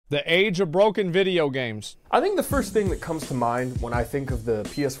The age of broken video games. I think the first thing that comes to mind when I think of the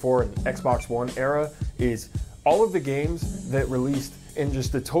PS4 and Xbox One era is all of the games that released in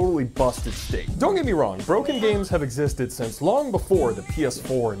just a totally busted state. Don't get me wrong, broken games have existed since long before the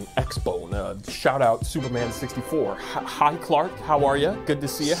PS4 and Xbone. Shout out Superman 64. Hi Clark, how are ya? Good to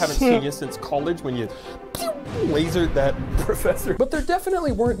see you. Haven't seen you since college when you lasered that professor. But there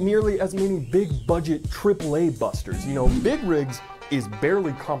definitely weren't nearly as many big budget AAA busters. You know, Big Rigs is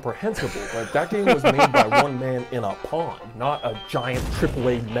barely comprehensible. Like, that game was made by one man in a pond, not a giant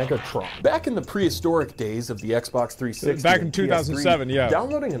AAA Megatron. Back in the prehistoric days of the Xbox 360, back in 2007, PS3, yeah.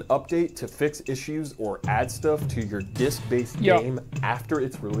 Downloading an update to fix issues or add stuff to your disc-based game after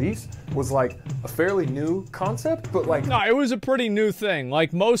its release was like a fairly new concept, but like... No, it was a pretty new thing.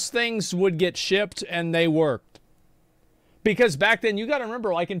 Like, most things would get shipped and they worked. Because back then, you got to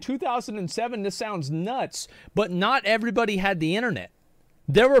remember, like in 2007, this sounds nuts, but not everybody had the internet.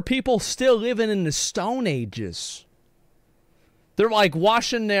 There were people still living in the Stone Ages. They're like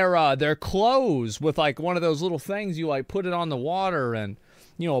washing their clothes with like one of those little things you like put it on the water and,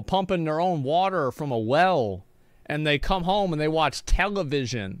 you know, pumping their own water from a well. And they come home and they watch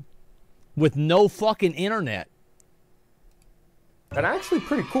television with no fucking internet. An actually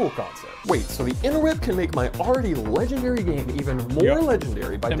pretty cool concept. Wait, so the interweb can make my already legendary game even more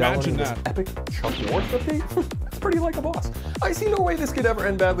legendary by downloading this epic Chuck Norris update? That's pretty like a boss. I see no way this could ever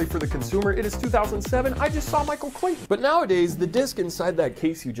end badly for the consumer. It is 2007, I just saw Michael Clayton. But nowadays, the disc inside that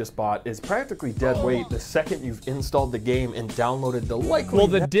case you just bought is practically dead weight the second you've installed the game and downloaded the likely... Well,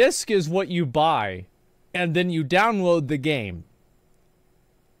 the disc is what you buy, and then you download the game.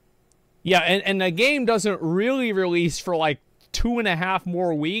 Yeah, and the game doesn't really release for like 2.5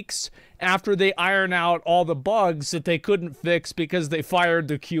 more weeks after they iron out all the bugs that they couldn't fix because they fired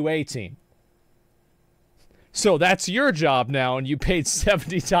the QA team. So that's your job now, and you paid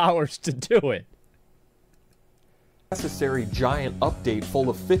 $70 to do it. Necessary giant update full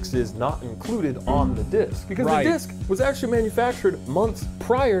of fixes not included on the disc. Because the disc was actually manufactured months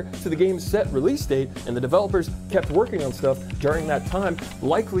prior to the game's set release date, and the developers kept working on stuff during that time,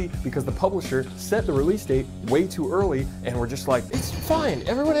 likely because the publisher set the release date way too early and were just like, it's fine,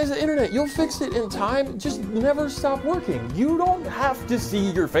 everyone has the internet, you'll fix it in time, just never stop working. You don't have to see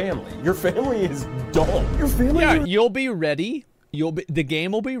your family. Your family is dumb. Your family... Yeah, you'll be ready. The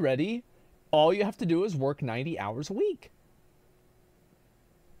game will be ready. All you have to do is work 90 hours a week.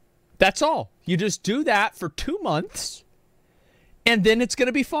 That's all. You just do that for 2 months, and then it's going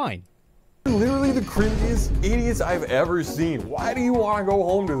to be fine. Literally the cringiest idiots I've ever seen. Why do you want to go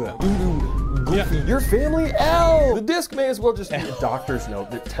home to them? Goofy, your family? L! The disc may as well just be a doctor's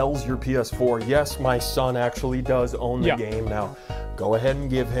note that tells your PS4, yes, my son actually does own the game now. Go ahead and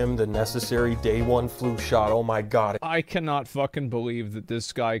give him the necessary day one flu shot. Oh my god. I cannot fucking believe that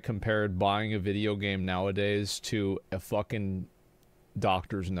this guy compared buying a video game nowadays to a fucking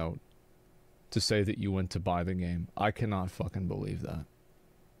doctor's note to say that you went to buy the game. I cannot fucking believe that.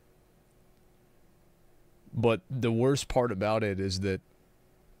 But the worst part about it is that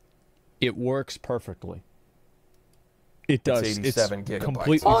it works perfectly. It does. It's 87 gigabytes.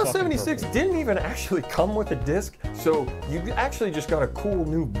 Completely Fallout 76 didn't even actually come with a disc, so you actually just got a cool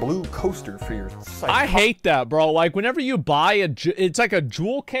new blue coaster for your site. I hate that, bro. Like, whenever you buy it's like a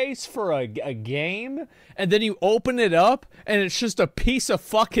jewel case for a game, and then you open it up, and it's just a piece of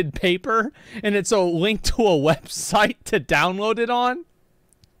fucking paper, and it's a link to a website to download it on.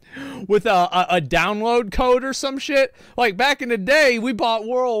 With a download code or some shit. Like, back in the day, we bought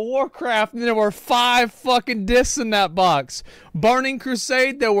World of Warcraft, and there were 5 fucking discs in that box. Burning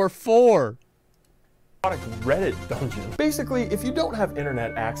Crusade, there were 4. Reddit dungeon. Basically, if you don't have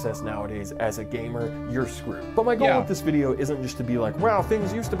internet access nowadays as a gamer, you're screwed. But my goal with this video isn't just to be like, wow,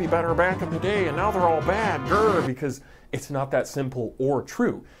 things used to be better back in the day, and now they're all bad, grr, because it's not that simple or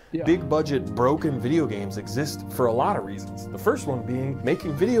true. Big budget broken video games exist for a lot of reasons. The first one being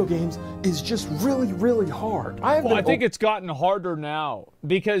making video games is just really, really hard. I think it's gotten harder now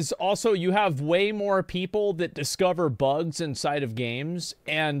because also you have way more people that discover bugs inside of games,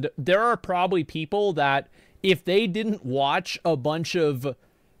 and there are probably people that if they didn't watch a bunch of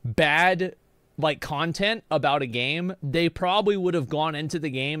bad like content about a game, they probably would have gone into the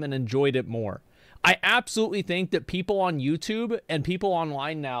game and enjoyed it more. I absolutely think that people on YouTube and people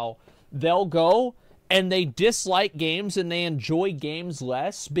online now, they'll go and they dislike games and they enjoy games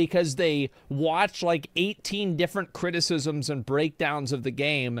less because they watch like 18 different criticisms and breakdowns of the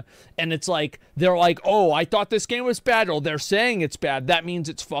game. And it's like, they're like, oh, I thought this game was bad. Oh, they're saying it's bad. That means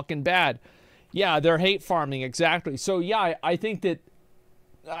it's fucking bad. Yeah, they're hate farming. Exactly. So yeah, I think that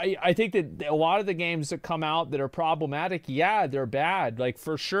I think that a lot of the games that come out that are problematic, yeah, they're bad, like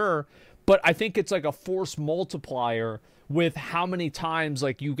for sure. But I think it's like a force multiplier with how many times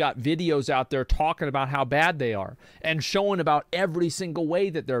like you got videos out there talking about how bad they are and showing about every single way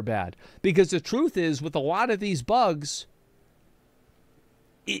that they're bad. Because the truth is, with a lot of these bugs,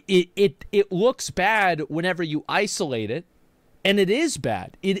 it looks bad whenever you isolate it, and it is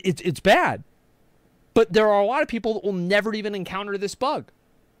bad. It's bad. But there are a lot of people that will never even encounter this bug.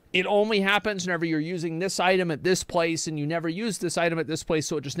 It only happens whenever you're using this item at this place and you never use this item at this place,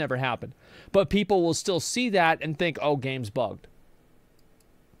 so it just never happened. But people will still see that and think, oh, game's bugged.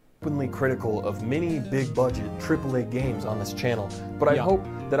 Openly critical of many big budget AAA games on this channel, but I hope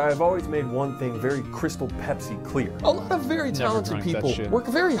that I have always made one thing very crystal Pepsi clear. A lot of very talented people work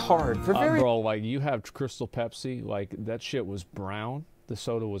very hard for Bro, like you have Crystal Pepsi, like that shit was brown. The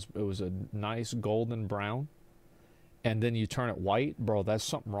soda was a nice golden brown. And then you turn it white, bro, that's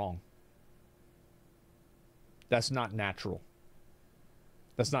something wrong. That's not natural.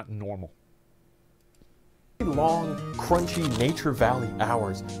 That's not normal. Long, crunchy Nature Valley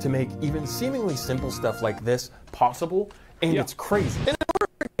hours to make even seemingly simple stuff like this possible, and it's crazy. And in order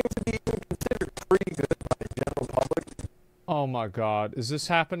for it to be even considered pretty good by the general public. Oh my God, is this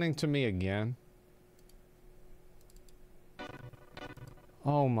happening to me again?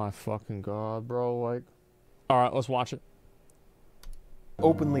 Oh my fucking God, bro, like... Alright, let's watch it.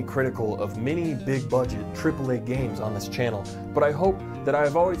 Openly critical of many big budget AAA games on this channel, but I hope that I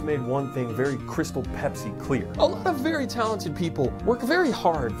have always made one thing very crystal Pepsi clear. A lot of very talented people work very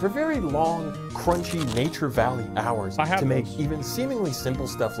hard for very long, crunchy Nature Valley hours to make even seemingly simple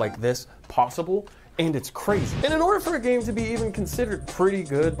stuff like this possible, and it's crazy. And in order for a game to be even considered pretty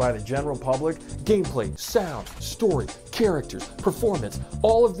good by the general public, gameplay, sound, story, characters, performance,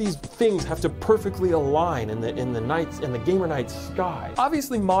 all of these things have to perfectly align in the gamer night sky.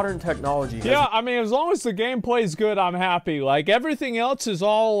 Obviously, modern technology has... Yeah, I mean, as long as the gameplay's good, I'm happy. Like, everything else is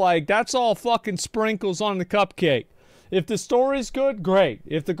all, like, that's all fucking sprinkles on the cupcake. If the story's good, great.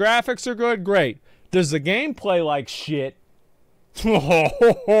 If the graphics are good, great. Does the gameplay like shit?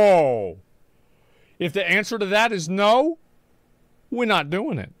 If the answer to that is no, we're not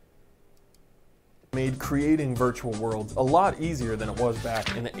doing it. Made creating virtual worlds a lot easier than it was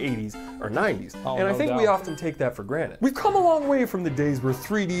back in the 80s or 90s. And I think we often take that for granted. We've come a long way from the days where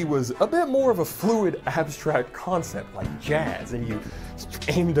 3D was a bit more of a fluid, abstract concept like jazz, and you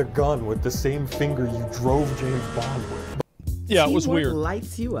aimed a gun with the same finger you drove James Bond with. Yeah, it was weird.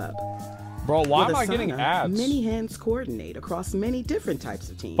 Lights you up. Bro, why am I getting ads? Many hands coordinate across many different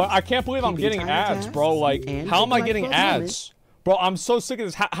types of teams. But I can't believe I'm getting ads, bro. Like, how am I getting ads? Bro, I'm so sick of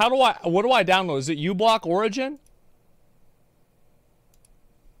this. What do I download? Is it uBlock Origin?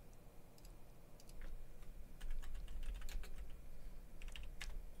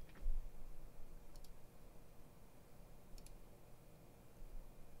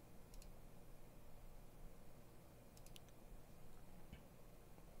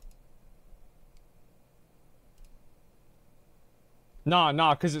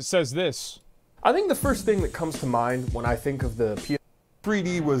 Nah, because it says this. I think the first thing that comes to mind when I think of the PS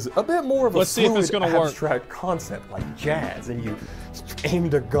 3D was a bit more of a fluid, abstract concept like jazz, and you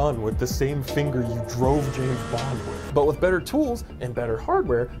aimed a gun with the same finger you drove James Bond with. But with better tools and better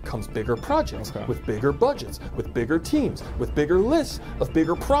hardware comes bigger projects, with bigger budgets, with bigger teams, with bigger lists of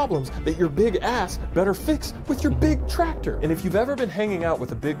bigger problems that your big ass better fix with your big tractor. And if you've ever been hanging out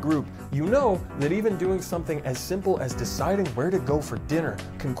with a big group, you know that even doing something as simple as deciding where to go for dinner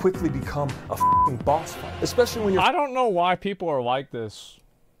can quickly become a f***ing boss fight, especially when you're... I don't know why people are like this.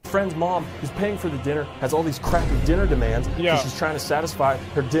 Friend's mom, who's paying for the dinner, has all these crappy dinner demands because she's trying to satisfy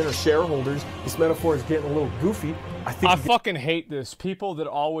her dinner shareholders. This metaphor is getting a little goofy. I fucking hate this. People that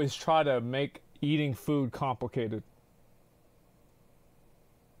always try to make eating food complicated.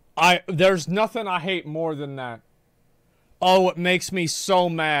 There's nothing I hate more than that. Oh, it makes me so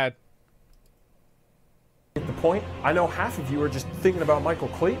mad. At the point, I know half of you are just thinking about Michael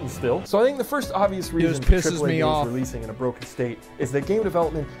Clayton still. So I think the first obvious reason for AAA games releasing in a broken state is that game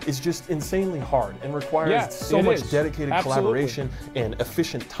development is just insanely hard and requires so much dedicated collaboration and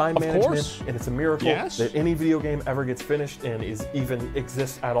efficient time management. And it's a miracle that any video game ever gets finished and even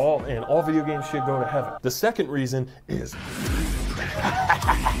exists at all. And all video games should go to heaven. The second reason is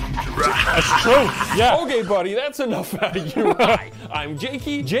That's true. Yeah. Okay, buddy, that's enough out of you. Hi, I'm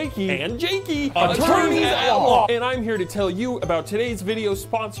Jakey, and Jakey, attorneys at law. And I'm here to tell you about today's video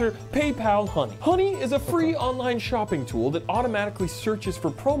sponsor, PayPal Honey. Honey is a free online shopping tool that automatically searches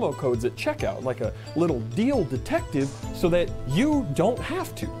for promo codes at checkout, like a little deal detective, so that you don't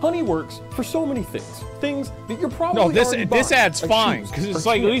have to. Honey works for so many things. Things that you're probably already buying, this ad's like fine, shoes because it's or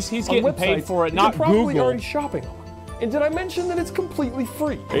like at chips least he's on getting paid websites for it, that not you're probably Google. already shopping on. And did I mention that it's completely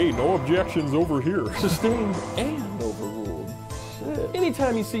free? Hey, no objections over here. Sustained and overruled. Shit.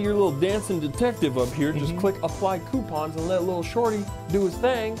 Anytime you see your little dancing detective up here, just click apply coupons and let little shorty do his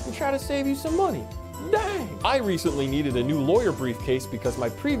thing and try to save you some money. Dang! I recently needed a new lawyer briefcase because my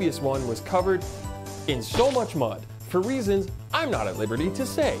previous one was covered in so much mud, for reasons I'm not at liberty to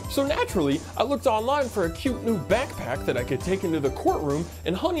say. So naturally, I looked online for a cute new backpack that I could take into the courtroom,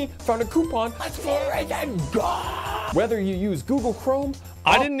 and Honey found a coupon for it and go! Whether you use Google Chrome,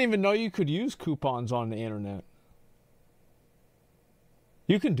 I didn't even know you could use coupons on the internet.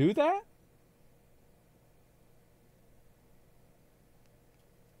 You can do that?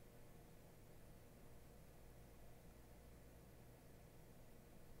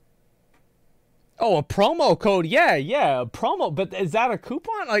 Oh, a promo code. Yeah, a promo. But is that a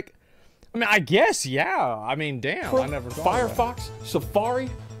coupon? Like, I mean, I guess, yeah. I mean, damn, I never thought of that. Firefox, Safari,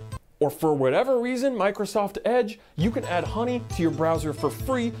 or for whatever reason, Microsoft Edge, you can add Honey to your browser for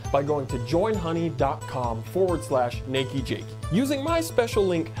free by going to joinhoney.com/NakeyJakey. Using my special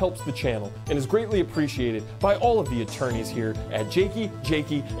link helps the channel and is greatly appreciated by all of the attorneys here at Jakey,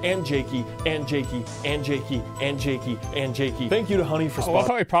 and Jakey, and Jakey, and Jakey, and Jakey, and Jakey. Thank you to Honey for sponsoring.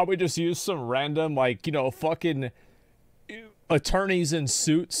 Well, I probably just used some random, like, you know, fucking attorneys in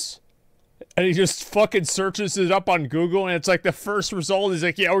suits. And he just fucking searches it up on Google, and it's like the first result is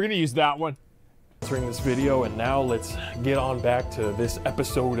like, yeah, we're gonna use that one. During this video, and now let's get on back to this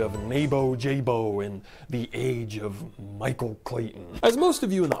episode of Nabo Jabo in the age of Michael Clayton. As most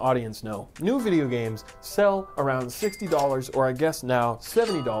of you in the audience know, new video games sell around $60, or I guess now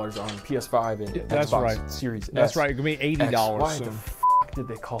 $70 on PS5 and Xbox Series S. That's right, it could be $80. Why the f did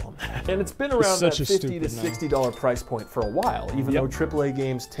they call them that? And it's been around that $50 to $60 price point for a while, even though AAA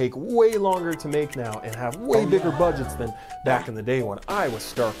games take way longer to make now and have way bigger budgets than back in the day when I was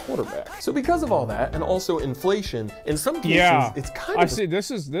star quarterback. So because of all that, and also inflation, in some cases, it's kind of... I see, this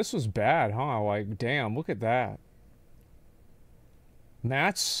was bad, huh? Like, damn, look at that.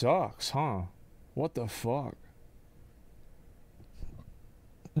 That sucks, huh? What the fuck?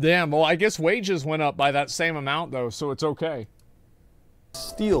 Damn, well, I guess wages went up by that same amount, though, so it's okay.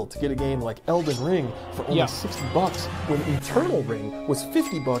 Steal to get a game like Elden Ring for only $60 when Eternal Ring was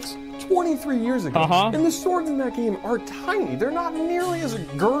 $50 23 years ago. And the swords in that game are tiny. They're not nearly as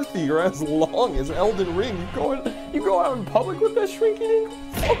girthy or as long as Elden Ring. You go out in public with that shrinky dink,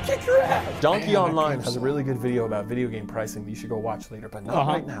 I'll kick your ass. Donkey Online has a really good video about video game pricing that you should go watch later, but not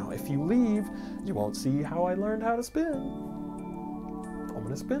right now. If you leave, you won't see how I learned how to spin. I'm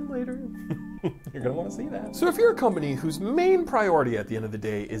gonna spin later. You're gonna want to see that. So if you're a company whose main priority at the end of the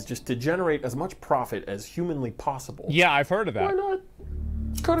day is just to generate as much profit as humanly possible. Yeah, I've heard of that. Why not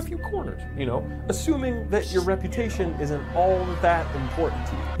cut a few corners, you know, assuming that your reputation isn't all that important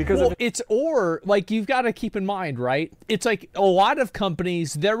to you. Because like, you've got to keep in mind, right? It's like a lot of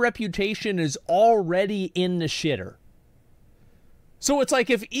companies, their reputation is already in the shitter. So it's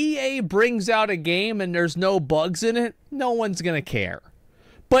like if EA brings out a game and there's no bugs in it, no one's gonna care.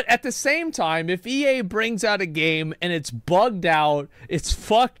 But at the same time, if EA brings out a game and it's bugged out, it's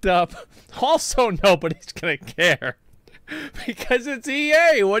fucked up, also nobody's gonna care. Because it's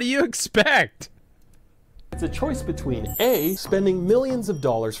EA, what do you expect? It's a choice between A, spending millions of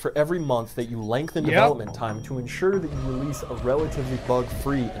dollars for every month that you lengthen development time to ensure that you release a relatively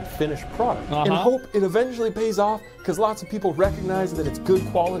bug-free and finished product, and hope it eventually pays off because lots of people recognize that it's good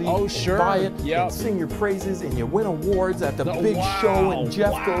quality and buy it and sing your praises and you win awards at the big show and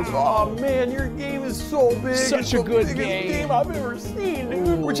Jeff goes, oh man, your game is so big. Such a good game I've ever seen,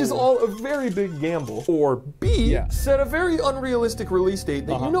 dude. Which is all a very big gamble. Or B, set a very unrealistic release date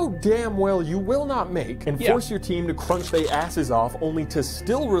that you know damn well you will not make and force your team to crunch their asses off only to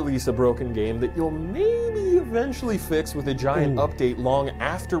still release a broken game that you'll maybe eventually fix with a giant update long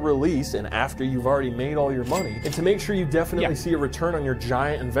after release and after you've already made all your money. And to make sure you definitely see a return on your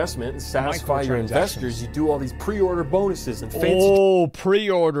giant investment and satisfy your investors, you do all these pre-order bonuses and fancy...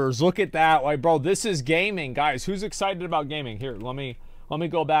 pre-orders, look at that. Like, bro, this is gaming. Guys, who's excited about gaming? Here, let me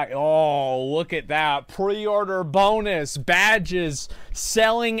go back. Oh, look at that. Pre-order bonus, badges,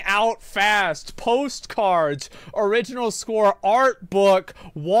 selling out fast, postcards, original score, art book,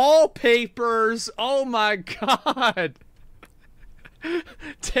 wallpapers. Oh my God.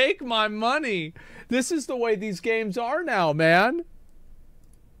 take my money. This is the way these games are now, man.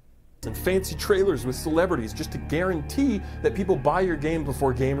 And fancy trailers with celebrities just to guarantee that people buy your game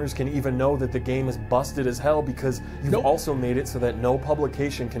before gamers can even know that the game is busted as hell, because you've also made it so that no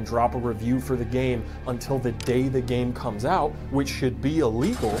publication can drop a review for the game until the day the game comes out, which should be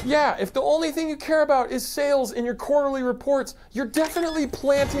illegal. Yeah, if the only thing you care about is sales in your quarterly reports, you're definitely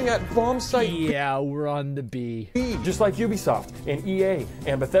planting at bombsite. Yeah, we're on the B. Just like Ubisoft and EA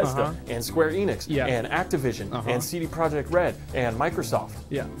and Bethesda and Square Enix and Activision and CD Projekt Red and Microsoft.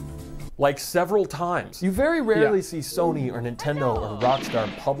 Yeah. Like several times. You very rarely see Sony or Nintendo or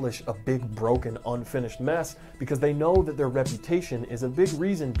Rockstar publish a big broken unfinished mess, because they know that their reputation is a big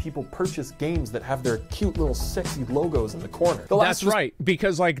reason people purchase games that have their cute little sexy logos in the corner. That's right,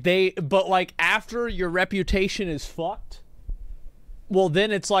 because like but like after your reputation is fucked, well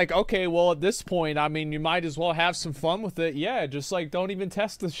then it's like, okay, well at this point, I mean, you might as well have some fun with it. Yeah, just like don't even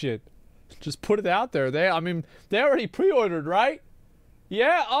test the shit. Just put it out there. I mean, they already pre-ordered, right?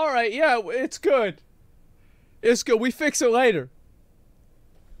 Yeah, alright, yeah, it's good. It's good, we fix it later.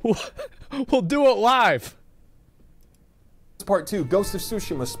 We'll do it live. Part 2, Ghost of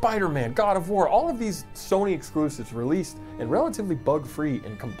Tsushima, Spider-Man, God of War, all of these Sony exclusives released in relatively bug-free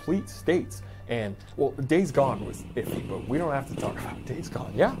and complete states. And, well, Days Gone was iffy, but we don't have to talk about Days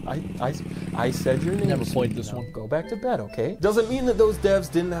Gone. Yeah, I said your name. Never played this one. Go back to bed, okay? Doesn't mean that those devs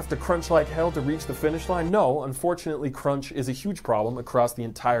didn't have to crunch like hell to reach the finish line. No, unfortunately, crunch is a huge problem across the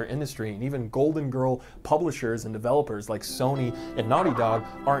entire industry, and even Golden Girl publishers and developers like Sony and Naughty Dog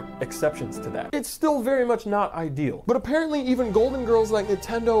aren't exceptions to that. It's still very much not ideal. But apparently even Golden Girls like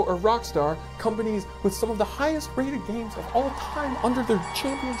Nintendo or Rockstar, companies with some of the highest rated games of all time under their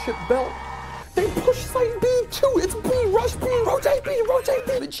championship belt, they push site B too. It's B, rush B, rotate B, rotate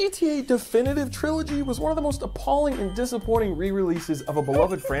B. The GTA Definitive Trilogy was one of the most appalling and disappointing re-releases of a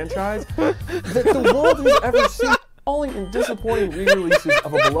beloved franchise that the world has ever seen. Appalling and disappointing re-releases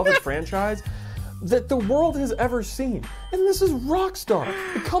of a beloved franchise that the world has ever seen. And this is Rockstar,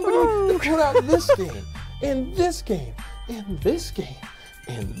 the company that put out this game, and this game, and this game,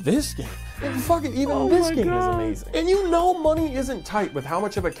 and this game. And fucking even this game is amazing. And you know money isn't tight with how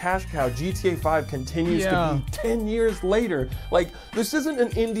much of a cash cow GTA 5 continues to be 10 years later. Like, this isn't an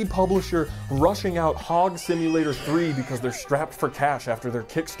indie publisher rushing out Hog Simulator 3 because they're strapped for cash after their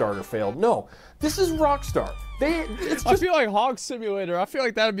Kickstarter failed. No, this is Rockstar. I feel like Hog Simulator, I feel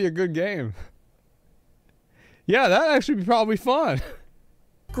like that'd be a good game. Yeah, that'd actually be probably fun.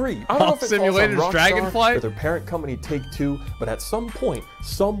 Agree. I don't know if it Simulator's falls on Rockstar Dragonflight? or their parent company Take-Two, but at some point,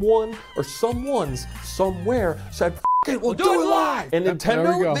 someone or someone's somewhere said, "F it, we'll do it live!" And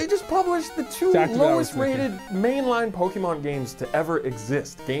Nintendo, they just published the two lowest rated mainline Pokemon games to ever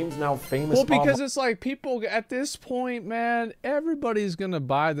exist. Games now famous. Well, because it's like people at this point, man, everybody's gonna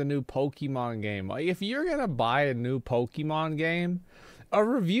buy the new Pokemon game. Like, if you're gonna buy a new Pokemon game, a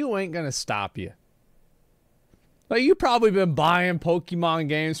review ain't gonna stop you. Like, you've probably been buying Pokemon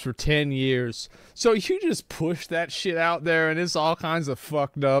games for 10 years. So you just push that shit out there and it's all kinds of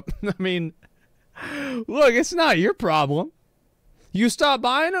fucked up. I mean, look, it's not your problem. You stopped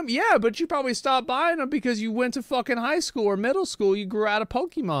buying them? Yeah, but you probably stopped buying them because you went to fucking high school or middle school. You grew out of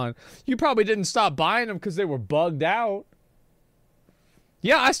Pokemon. You probably didn't stop buying them because they were bugged out.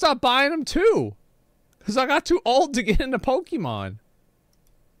 Yeah, I stopped buying them too. Because I got too old to get into Pokemon.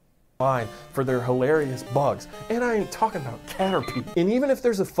 For their hilarious bugs. And I ain't talking about Caterpie. And even if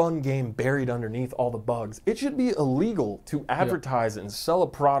there's a fun game buried underneath all the bugs, it should be illegal to advertise and sell a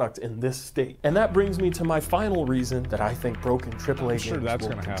product in this state. And that brings me to my final reason that I think broken AAA games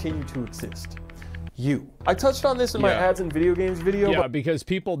will continue to exist. I touched on this in my ads and video games video. Yeah, because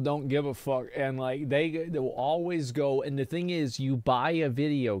people don't give a fuck, and like they will always go, and the thing is, you buy a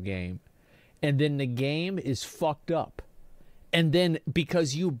video game and then the game is fucked up. And then,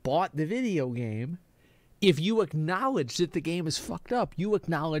 because you bought the video game, if you acknowledge that the game is fucked up, you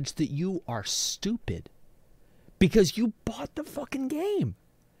acknowledge that you are stupid. Because you bought the fucking game.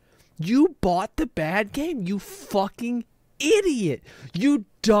 You bought the bad game, you fucking idiot. You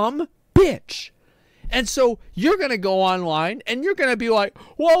dumb bitch. And so you're going to go online and you're going to be like,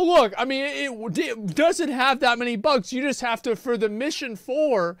 well, look, I mean, it doesn't have that many bugs. You just have to, for the mission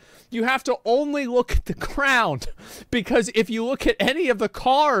 4, you have to only look at the ground. Because if you look at any of the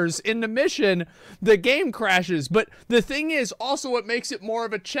cars in the mission, the game crashes. But the thing is, also it makes it more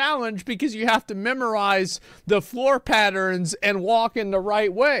of a challenge because you have to memorize the floor patterns and walk in the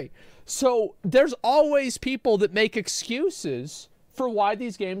right way. So there's always people that make excuses for why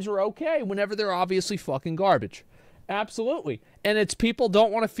these games are okay whenever they're obviously fucking garbage. Absolutely. And it's people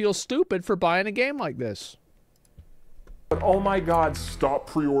don't want to feel stupid for buying a game like this. But oh my God, stop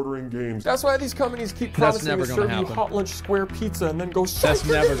pre-ordering games. That's why these companies keep promising to serve you hot lunch square pizza and then go That's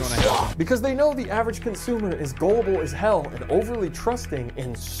never gonna happen. Because they know the average consumer is gullible as hell and overly trusting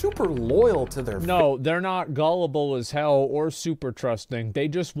and super loyal to their No, they're not gullible as hell or super trusting. They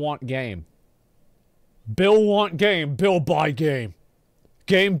just want game. Bill want game, Bill buy game.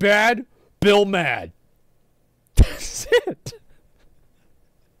 Game bad, Bill mad. That's it.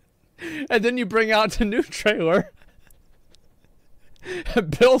 And then you bring out the new trailer.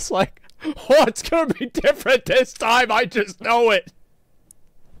 And Bill's like, oh, it's going to be different this time. I just know it.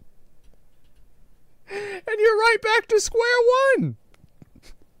 And you're right back to square one.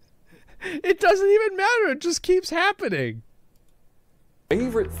 It doesn't even matter. It just keeps happening.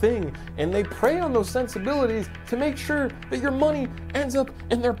 Favorite thing, and they prey on those sensibilities to make sure that your money ends up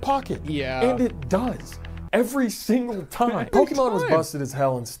in their pocket. Yeah. And it does. Every single time. Pokemon was busted as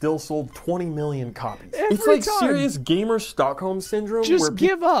hell and still sold 20 million copies. It's like serious gamer Stockholm syndrome. Just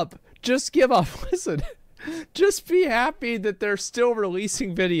give up. Just give up. Listen, just be happy that they're still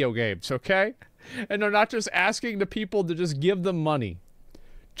releasing video games, okay? And they're not just asking the people to just give them money.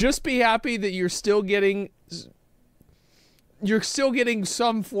 Just be happy that you're still getting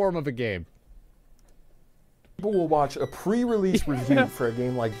some form of a game. People will watch a pre-release review for a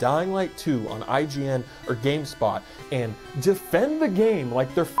game like Dying Light 2 on IGN or GameSpot and defend the game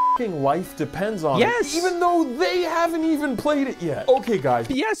like their fucking life depends on it, even though they haven't even played it yet. Okay, guys.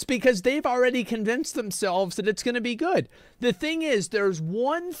 Yes, because they've already convinced themselves that it's going to be good. The thing is, there's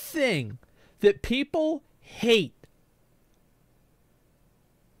one thing that people hate: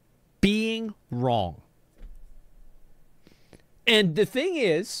 being wrong. And the thing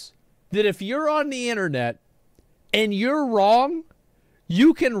is that if you're on the internet and you're wrong,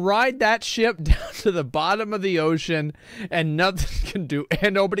 you can ride that ship down to the bottom of the ocean and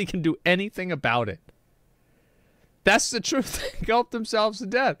nobody can do anything about it. That's the truth. They gulp themselves to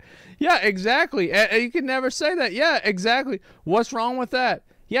death. Yeah, exactly. And you can never say that. Yeah, exactly. What's wrong with that?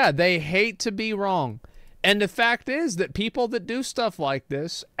 Yeah, they hate to be wrong. And the fact is that people that do stuff like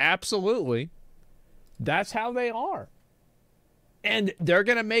this, absolutely, that's how they are. And they're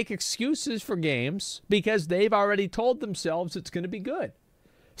going to make excuses for games because they've already told themselves it's going to be good.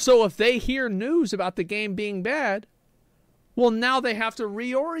 So if they hear news about the game being bad, well, now they have to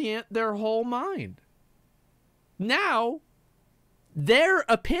reorient their whole mind. Now, their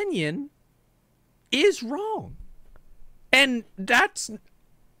opinion is wrong. And that's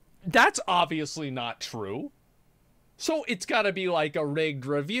obviously not true. So it's got to be like a rigged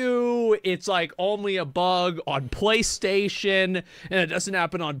review. It's like only a bug on PlayStation and it doesn't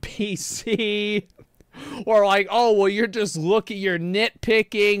happen on PC. Or like, oh, well, you're just you're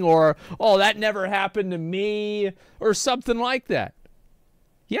nitpicking, or, oh, that never happened to me, or something like that.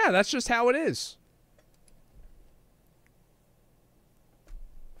 Yeah, that's just how it is.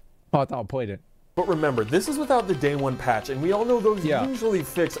 Oh, I thought I played it. But remember, this is without the day one patch, and we all know those usually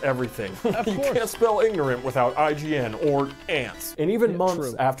fix everything. You can't spell ignorant without IGN or ants. And even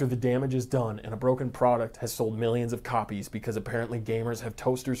months after the damage is done and a broken product has sold millions of copies because apparently gamers have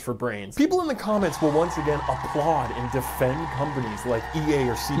toasters for brains, people in the comments will once again applaud and defend companies like EA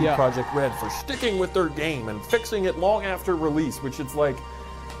or CD Projekt Red for sticking with their game and fixing it long after release, which it's like,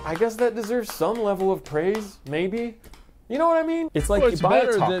 I guess that deserves some level of praise, maybe? You know what I mean? It's like, you buy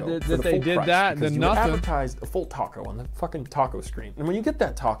a taco that they did that than nothing. You advertised a full taco on the fucking taco screen. And when you get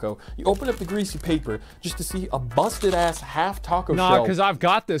that taco, you open up the greasy paper just to see a busted ass half taco shell. Nah, because I've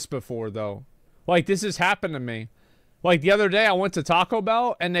got this before though. Like, this has happened to me. Like, the other day I went to Taco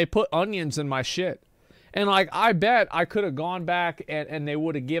Bell and they put onions in my shit. And like, I bet I could have gone back and they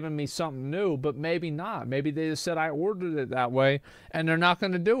would have given me something new, but maybe not. Maybe they just said I ordered it that way and they're not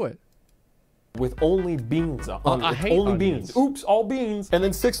going to do it. With only beans on it. I hate only beans. Oops, all beans. And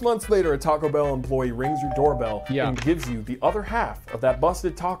then 6 months later, a Taco Bell employee rings your doorbell and gives you the other half of that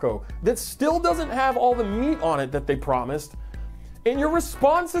busted taco that still doesn't have all the meat on it that they promised. And your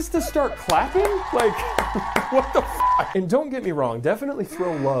response is to start clapping? Like, what the f***? And don't get me wrong, definitely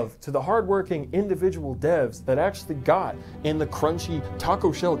throw love to the hardworking individual devs that actually got in the crunchy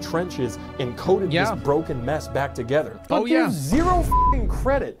taco shell trenches and coated this broken mess back together. But give zero f***ing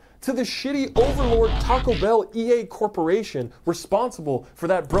credit to the shitty overlord Taco Bell EA Corporation responsible for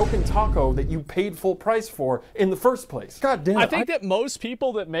that broken taco that you paid full price for in the first place. God damn it. I think that most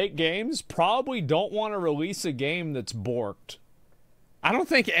people that make games probably don't want to release a game that's borked. I don't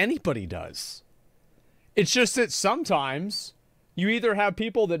think anybody does. It's just that sometimes you either have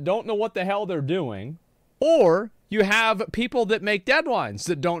people that don't know what the hell they're doing, or you have people that make deadlines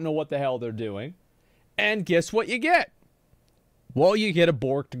that don't know what the hell they're doing. And guess what you get? Well, you get a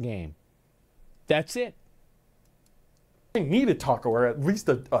borked game. That's it. I need a taco or at least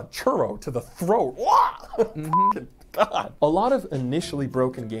a churro to the throat. God. A lot of initially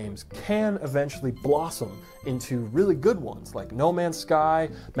broken games can eventually blossom into really good ones, like No Man's Sky,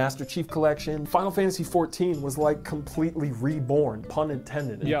 Master Chief Collection. Final Fantasy XIV was like completely reborn, pun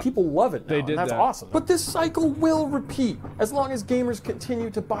intended, and people love it now, and that's awesome. But this cycle will repeat as long as gamers continue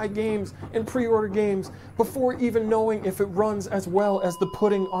to buy games and pre-order games before even knowing if it runs as well as the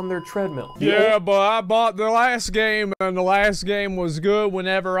pudding on their treadmill. Yeah, but I bought the last game, and the last game was good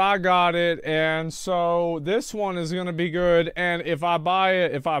whenever I got it, and so this one is going to be good, and if I buy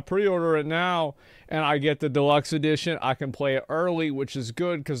it, if I pre-order it now, and I get the deluxe edition, I can play it early, which is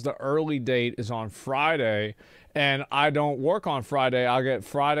good because the early date is on Friday, and I don't work on Friday. I get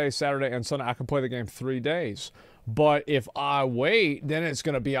Friday, Saturday, and Sunday. I can play the game 3 days. But if I wait, then it's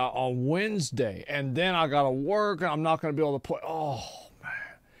going to be out on Wednesday, and then I got to work, and I'm not going to be able to play. Oh, man.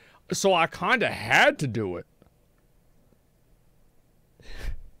 So I kind of had to do it.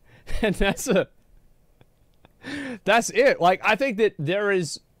 And that's it. Like, I think that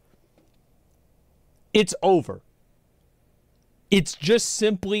it's over. It's just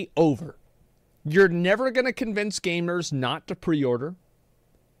simply over. You're never going to convince gamers not to pre-order.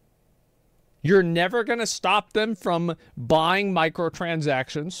 You're never going to stop them from buying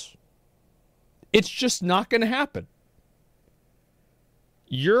microtransactions. It's just not going to happen.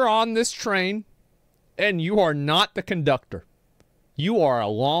 You're on this train, and you are not the conductor. You are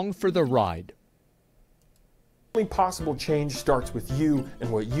along for the ride. The only possible change starts with you and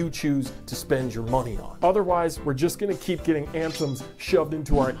what you choose to spend your money on. Otherwise, we're just gonna keep getting anthems shoved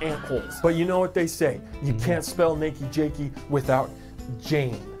into our ant holes. But you know what they say, you can't spell Nakey Jakey without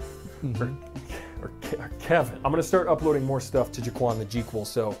Jane. Or Kevin. I'm gonna start uploading more stuff to Jaquan the Jequel,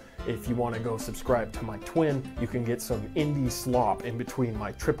 so if you want to go subscribe to my twin, you can get some indie slop in between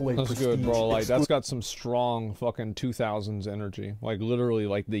my AAA That's prestige. Good, bro. Like, that's got some strong fucking 2000s energy. Like, literally,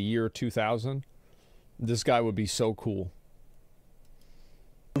 like the year 2000. This guy would be so cool.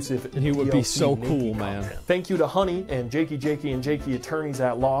 He would be so cool, man. Thank you to Honey and Jakey and Jakey Attorneys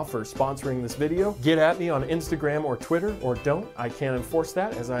at Law for sponsoring this video. Get at me on Instagram or Twitter, or don't. I can't enforce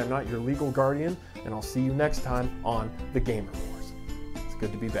that as I am not your legal guardian, and I'll see you next time on The Gamer Wars. It's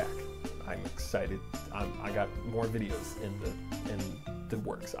good to be back. I'm excited. I got more videos in the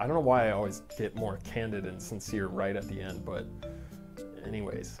works. I don't know why I always get more candid and sincere right at the end, but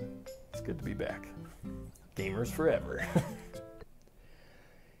anyways, it's good to be back. Gamers forever.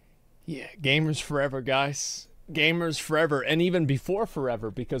 Yeah, gamers forever, guys. Gamers forever, and even before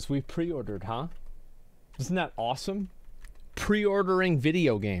forever, because we pre-ordered, huh? Isn't that awesome? Pre-ordering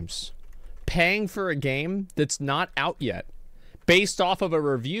video games. Paying for a game that's not out yet. Based off of a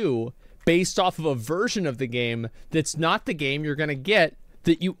review, based off of a version of the game that's not the game you're going to get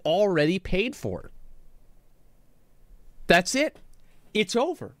that you already paid for. That's it. It's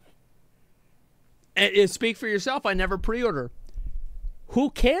over. And speak for yourself, I never pre-order. Who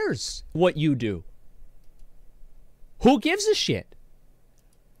cares what you do? Who gives a shit?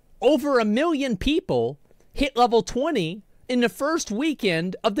 Over 1 million people hit level 20 in the first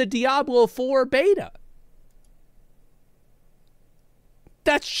weekend of the Diablo 4 beta.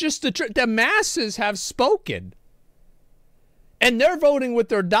 That's just the masses have spoken. And they're voting with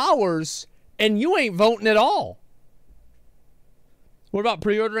their dollars, and you ain't voting at all. What about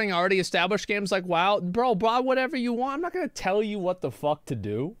pre-ordering already established games like WoW? Bro, buy whatever you want. I'm not going to tell you what the fuck to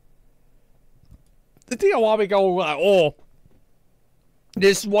do. The thing I want to go like, oh,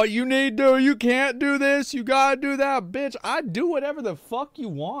 this is what you need to do. You can't do this. You got to do that. Bitch, I do whatever the fuck you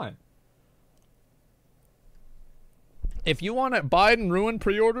want. If you want to, Biden ruin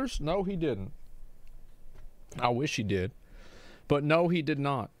pre-orders? No, he didn't. I wish he did. But no, he did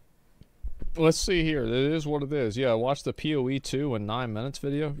not. Let's see here. It is what it is. Yeah, watch the PoE 2 in 9 minutes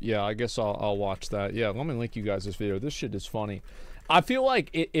video. Yeah, I guess I'll watch that. Yeah, let me link you guys this video. This shit is funny. I feel like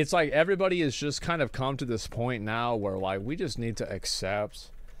it's like everybody has just kind of come to this point now where, like, we just need to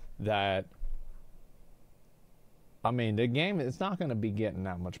accept that, I mean, the game is not going to be getting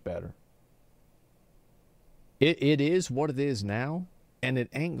that much better. It is what it is now, and it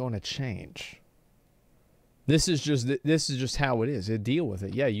ain't going to change. This is just how it is. You deal with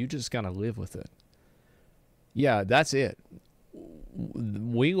it. Yeah, you just gotta live with it. Yeah, that's it.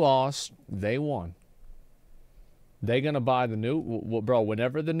 We lost. They won. They gonna buy the new, bro.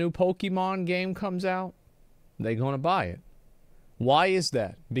 Whenever the new Pokemon game comes out, they gonna buy it. Why is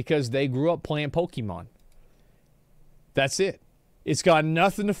that? Because they grew up playing Pokemon. That's it. It's got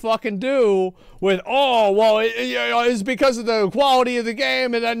nothing to fucking do with, oh, well, it's because of the quality of the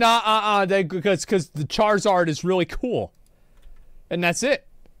game, and because the Charizard is really cool. And that's it.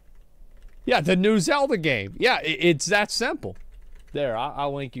 Yeah, the new Zelda game. Yeah, it's that simple. There,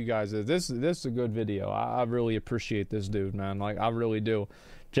 I'll link you guys. This is a good video. I really appreciate this dude, man. Like, I really do.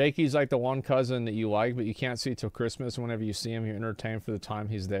 Jakey's like the one cousin that you like, but you can't see till Christmas. Whenever you see him, you're entertained for the time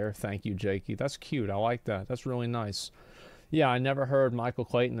he's there. Thank you, Jakey. That's cute. I like that. That's really nice. Yeah, I never heard Michael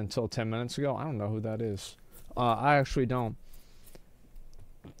Clayton until 10 minutes ago. I don't know who that is. I actually don't.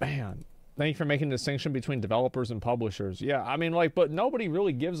 Man, thank you for making the distinction between developers and publishers. Yeah, I mean, like, but nobody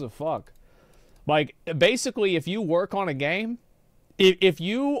really gives a fuck. Like, basically, if you work on a game, if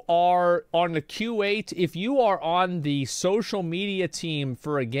you are on the Q8, if you are on the social media team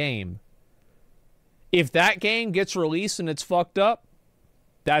for a game, if that game gets released and it's fucked up,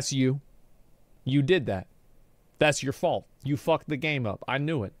 that's you. You did that. That's your fault. You fucked the game up. I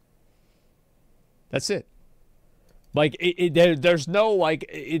knew it. That's it. Like, there's no,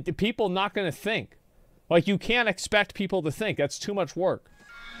 like, people not going to think. Like, you can't expect people to think. That's too much work.